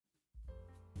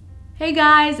Hey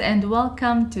guys, and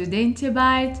welcome to Dainty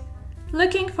Bite.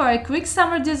 Looking for a quick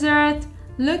summer dessert?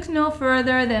 Look no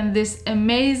further than this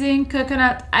amazing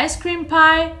coconut ice cream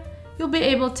pie. You'll be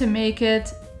able to make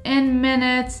it in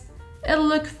minutes. It'll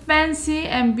look fancy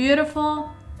and beautiful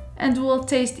and will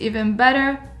taste even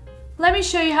better. Let me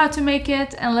show you how to make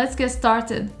it and let's get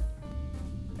started.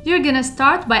 You're gonna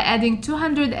start by adding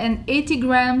 280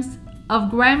 grams of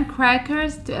graham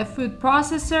crackers to a food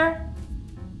processor.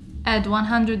 Add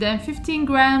 115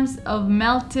 grams of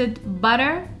melted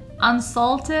butter,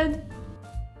 unsalted.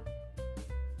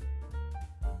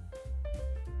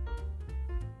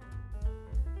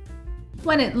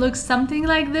 When it looks something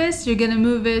like this, you're gonna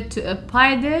move it to a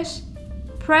pie dish.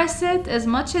 Press it as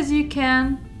much as you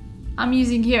can. I'm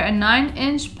using here a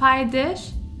 9-inch pie dish.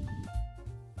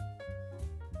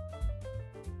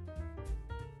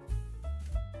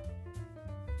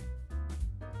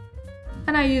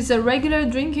 And I use a regular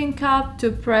drinking cup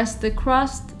to press the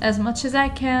crust as much as I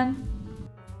can.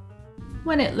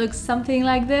 When it looks something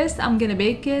like this, I'm gonna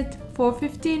bake it for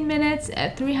 15 minutes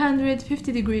at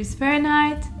 350 degrees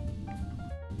Fahrenheit.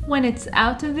 When it's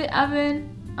out of the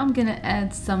oven, I'm gonna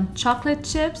add some chocolate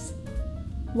chips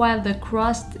while the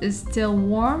crust is still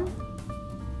warm.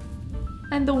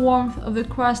 And the warmth of the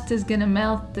crust is gonna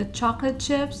melt the chocolate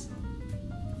chips.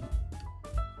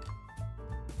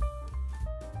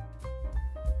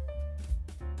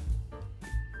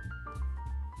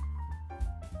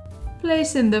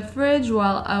 Place in the fridge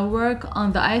while I work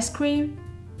on the ice cream.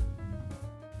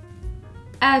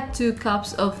 Add 2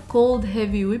 cups of cold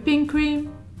heavy whipping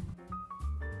cream.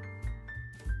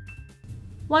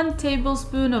 1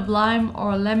 tablespoon of lime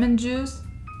or lemon juice.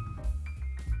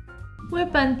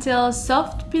 Whip until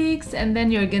soft peaks and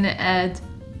then you're gonna add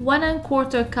 1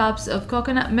 1/4 cups of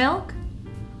coconut milk.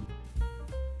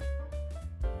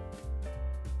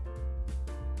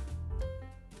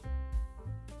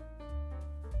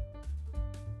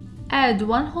 Add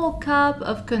 1 whole cup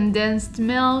of condensed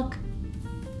milk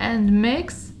and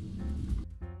mix.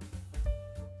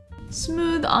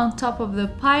 Smooth on top of the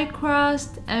pie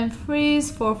crust and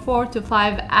freeze for 4 to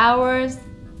 5 hours.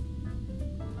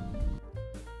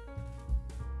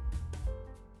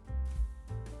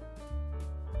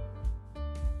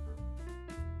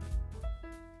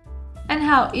 And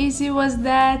how easy was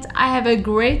that? I have a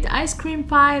great ice cream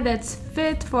pie that's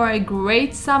fit for a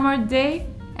great summer day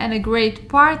and a great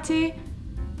party.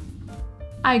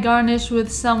 I garnish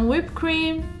with some whipped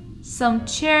cream, some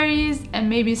cherries and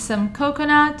maybe some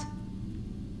coconut.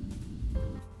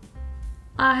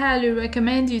 I highly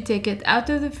recommend you take it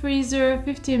out of the freezer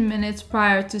 15 minutes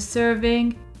prior to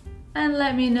serving and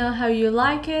let me know how you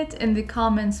like it in the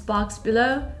comments box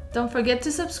below. Don't forget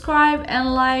to subscribe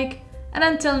and like, and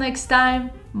until next time,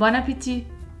 bon appétit!